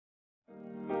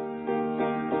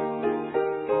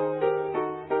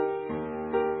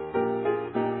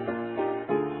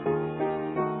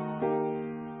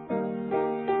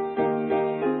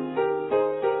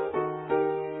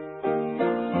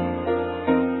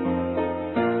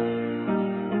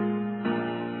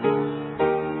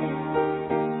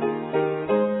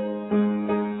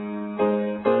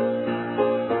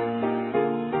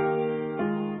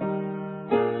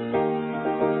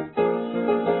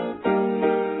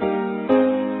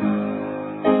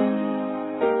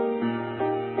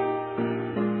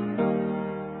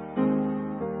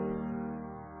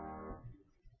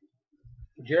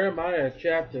Jeremiah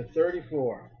chapter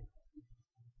 34.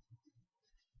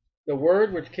 The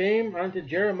word which came unto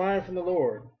Jeremiah from the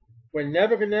Lord, when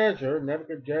Nebuchadnezzar,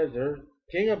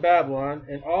 king of Babylon,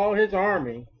 and all his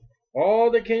army,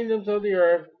 all the kingdoms of the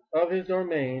earth of his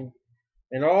domain,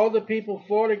 and all the people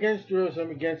fought against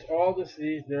Jerusalem, against all the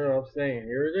cities thereof, saying,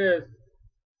 here it is.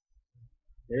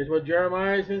 Here's what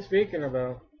Jeremiah has been speaking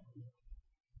about.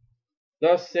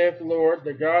 Thus saith the Lord,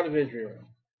 the God of Israel,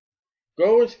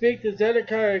 go and speak to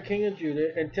Zedekiah king of Judah,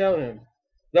 and tell him,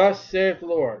 thus saith the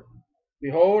Lord,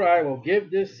 behold, I will give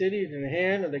this city into the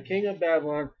hand of the king of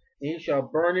Babylon, and he shall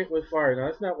burn it with fire. Now,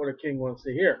 that's not what a king wants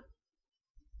to hear.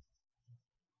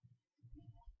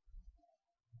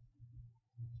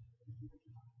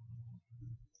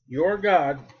 Your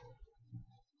God,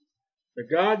 the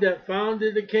God that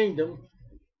founded the kingdom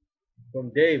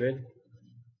from David,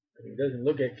 he doesn't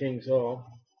look at King Saul,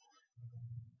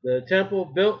 the temple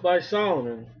built by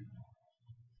Solomon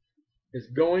is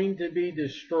going to be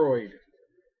destroyed.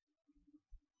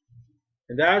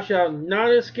 And thou shalt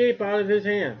not escape out of his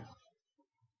hand.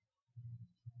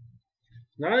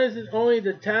 Not as only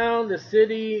the town, the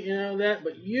city, that,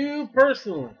 but you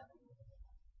personally.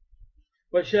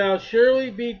 But shall surely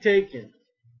be taken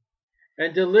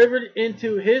and delivered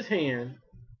into his hand,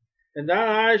 and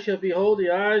thy eyes shall behold the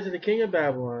eyes of the king of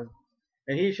Babylon,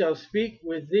 and he shall speak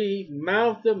with thee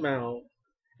mouth to mouth,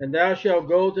 and thou shalt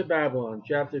go to Babylon.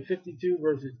 Chapter 52,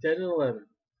 verses 10 and 11.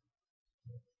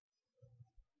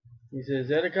 He says,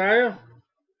 Zedekiah,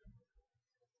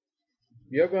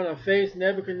 you're going to face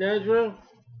Nebuchadnezzar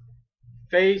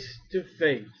face to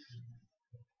face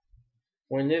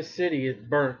when this city is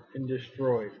burnt and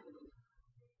destroyed.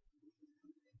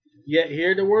 Yet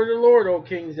hear the word of the Lord, O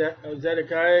King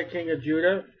Zedekiah, king of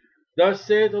Judah. Thus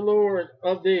saith the Lord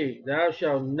of thee, thou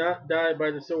shalt not die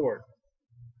by the sword,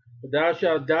 but thou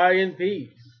shalt die in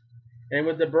peace. And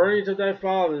with the burnings of thy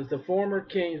fathers, the former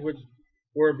kings which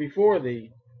were before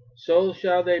thee, so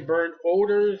shall they burn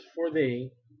odors for thee,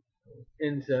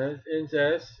 incense,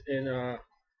 and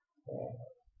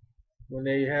when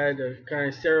they had the kind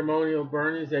of ceremonial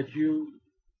burnings that you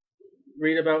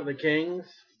read about the kings.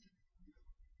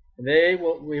 And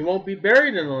we won't be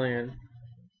buried in the land.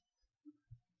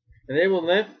 And they will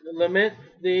lament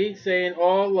thee, saying,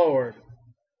 O Lord,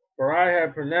 for I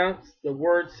have pronounced the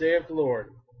word, saith the Lord.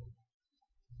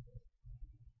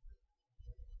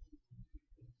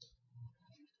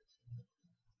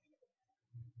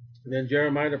 And then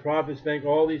Jeremiah the prophet spake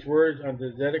all these words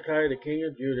unto Zedekiah the king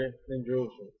of Judah in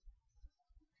Jerusalem.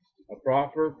 A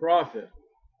proper prophet.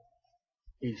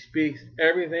 He speaks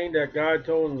everything that God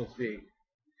told him to speak.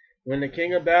 When the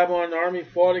king of Babylon army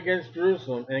fought against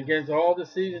Jerusalem and against all the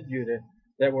cities of Judah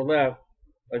that were left,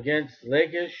 against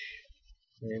Lachish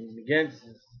and against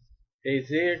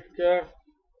Azekah,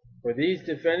 for these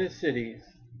defended cities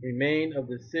remain of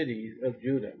the cities of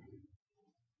Judah.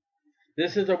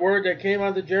 This is the word that came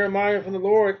unto Jeremiah from the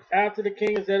Lord after the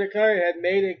king of Zedekiah had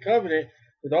made a covenant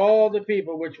with all the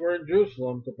people which were in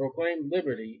Jerusalem to proclaim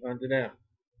liberty unto them.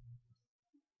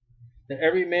 That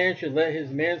every man should let his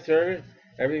manservant,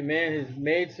 every man his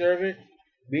maidservant,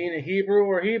 being a Hebrew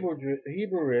or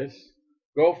Hebrewess,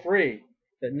 go free,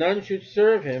 that none should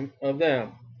serve him of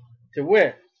them, to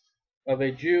wit, of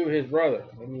a Jew his brother.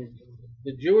 I mean,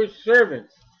 the Jewish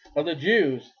servants of the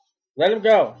Jews, let him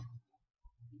go.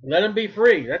 Let him be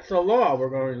free. That's the law we're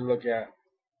going to look at.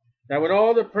 Now when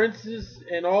all the princes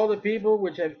and all the people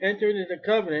which have entered into the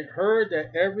covenant heard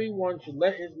that every one should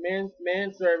let his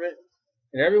manservant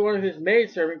and every one of his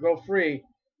maidservant go free,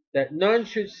 that none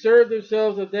should serve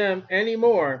themselves of them any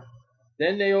more,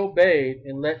 then they obeyed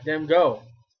and let them go.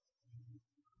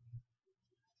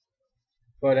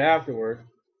 But afterward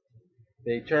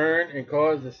they turned and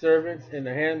caused the servants and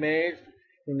the handmaids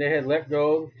whom they had let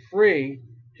go free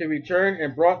to return,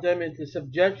 and brought them into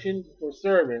subjection for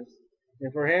servants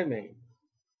and for handmaids.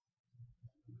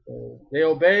 So they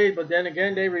obeyed, but then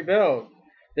again they rebelled.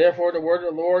 Therefore the word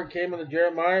of the Lord came unto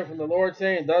Jeremiah from the Lord,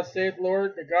 saying, Thus saith the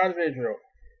Lord, the God of Israel,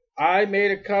 I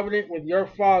made a covenant with your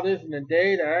fathers in the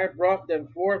day that I brought them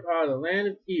forth out of the land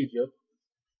of Egypt.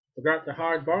 Forgot the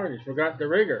hard bondage, forgot the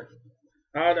rigor,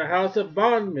 out of the house of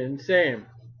bondmen, saying,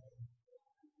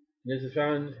 this is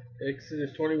found in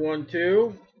Exodus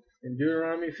 21:2 and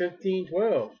Deuteronomy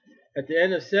 15:12. At the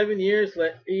end of 7 years,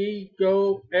 let ye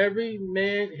go every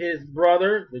man his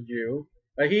brother, the Jew,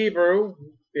 a Hebrew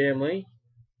family,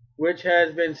 which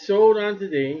has been sold unto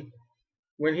thee.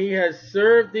 When he has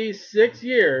served thee 6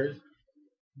 years,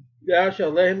 thou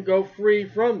shalt let him go free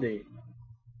from thee.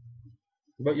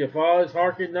 But your fathers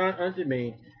hearkened not unto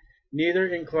me, neither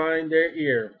inclined their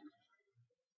ear.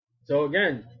 So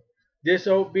again,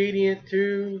 disobedient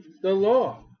to the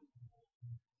law,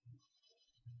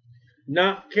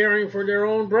 not caring for their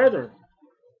own brethren.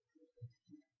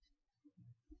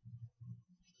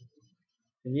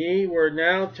 And ye were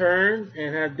now turned,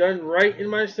 and have done right in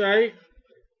my sight,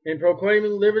 in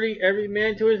proclaiming liberty every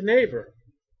man to his neighbor.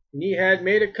 And ye had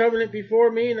made a covenant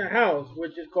before me in the house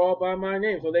which is called by my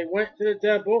name. So they went to the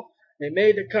temple, they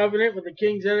made the covenant with the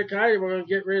king Zedekiah. They were going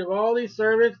to get rid of all these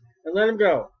servants and let them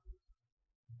go.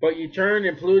 But ye turned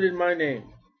and polluted my name,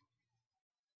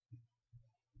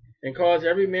 and caused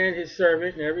every man his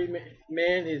servant and every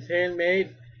man his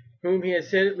handmaid, whom he had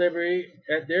set at liberty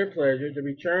at their pleasure, to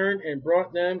return, and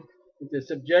brought them into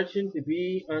subjection to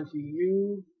be unto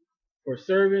you for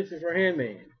servants and for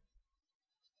handmaids.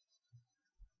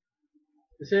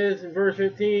 It says in verse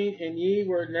 15, and ye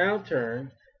were now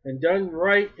turned, and done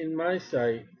right in my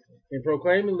sight, in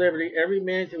proclaiming liberty every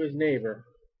man to his neighbor.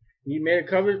 Ye made a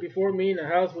covenant before me in the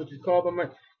house which is called by my...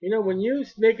 You know, when you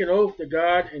make an oath to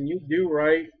God and you do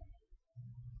right,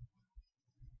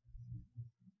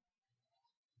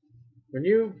 when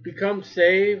you become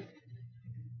saved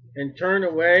and turn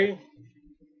away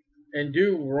and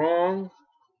do wrong,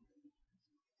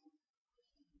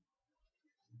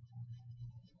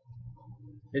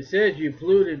 it says you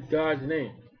polluted God's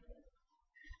name.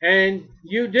 And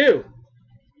you do,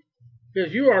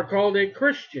 because you are called a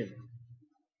Christian.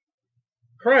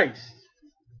 Christ.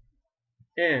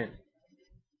 And,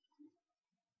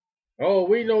 oh,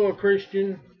 we know a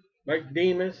Christian like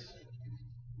Demas.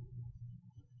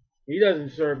 He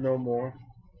doesn't serve no more.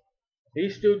 He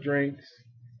still drinks.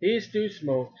 He still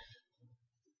smokes.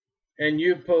 And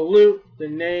you pollute the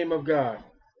name of God.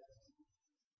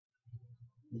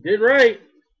 You did right.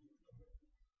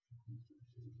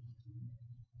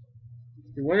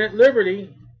 You went at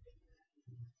liberty,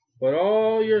 but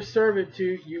all your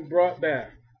servitude you brought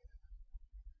back.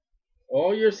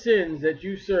 All your sins that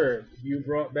you served, you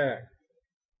brought back.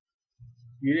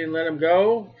 You didn't let them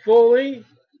go fully.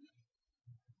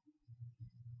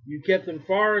 You kept them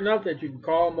far enough that you can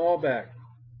call them all back.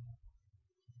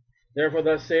 Therefore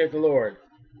thus saith the Lord,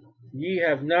 ye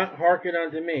have not hearkened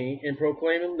unto me in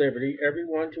proclaiming liberty, every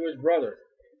one to his brother,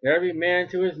 and every man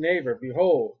to his neighbor.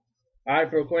 Behold, I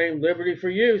proclaim liberty for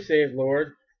you, saith the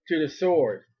Lord, to the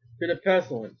sword, to the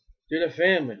pestilence, to the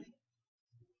famine.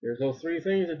 There's those three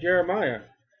things of Jeremiah.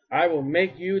 I will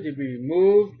make you to be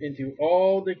removed into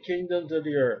all the kingdoms of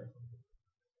the earth.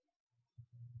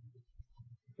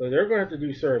 So they're going to have to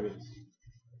do service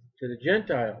to the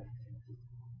Gentiles.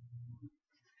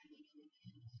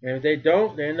 And if they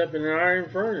don't, they end up in an iron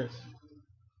furnace.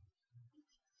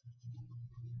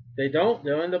 If they don't,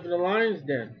 they'll end up in the lion's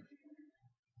den.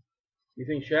 You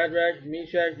think Shadrach,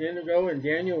 Meshach, Abednego, and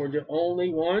Daniel were the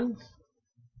only ones?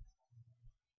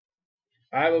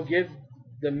 I will give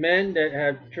the men that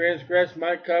have transgressed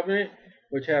my covenant,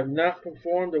 which have not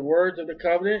performed the words of the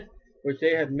covenant, which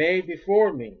they have made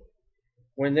before me,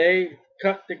 when they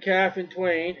cut the calf in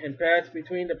twain and passed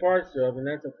between the parts thereof, and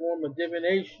that's a form of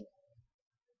divination.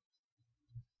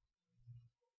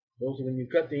 Those are when you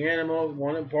cut the animal,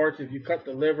 one of the parts, if you cut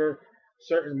the liver,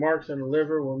 certain marks on the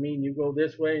liver will mean you go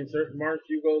this way, and certain marks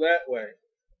you go that way.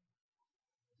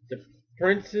 The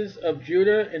princes of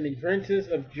Judah and the princes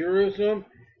of Jerusalem,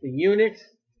 the eunuchs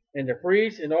and the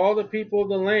priests, and all the people of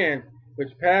the land, which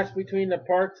passed between the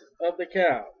parts of the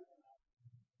cow.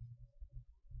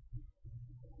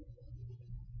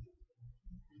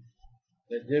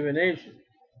 The divination.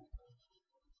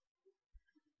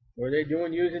 What are they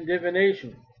doing using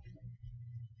divination?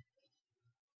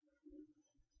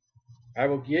 I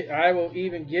will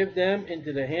even give them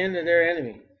into the hand of their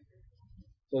enemy.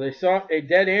 So they sought a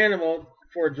dead animal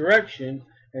for direction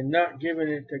and not giving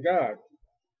it to God.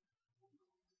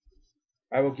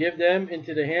 I will give them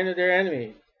into the hand of their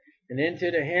enemies, and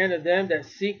into the hand of them that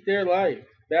seek their life,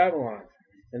 Babylon.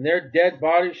 And their dead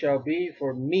bodies shall be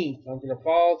for meat unto the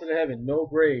fowls of the heaven, no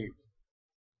grave,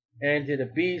 and to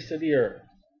the beasts of the earth,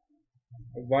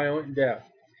 of violent death.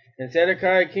 And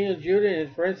Zedekiah king of Judah and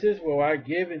his princes will I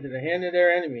give into the hand of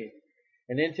their enemies,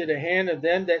 and into the hand of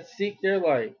them that seek their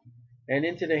life, and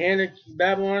into the hand of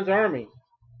Babylon's army,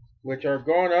 which are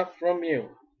gone up from you.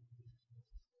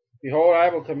 Behold, I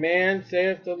will command,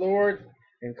 saith the Lord,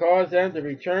 and cause them to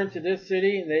return to this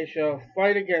city, and they shall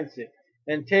fight against it,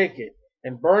 and take it,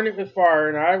 and burn it with fire,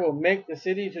 and I will make the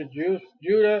cities of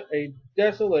Judah a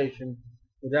desolation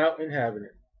without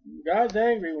inhabitant. God's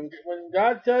angry. When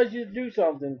God tells you to do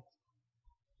something,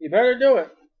 you better do it,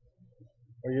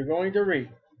 or you're going to reap.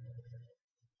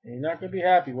 And you're not going to be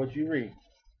happy what you reap.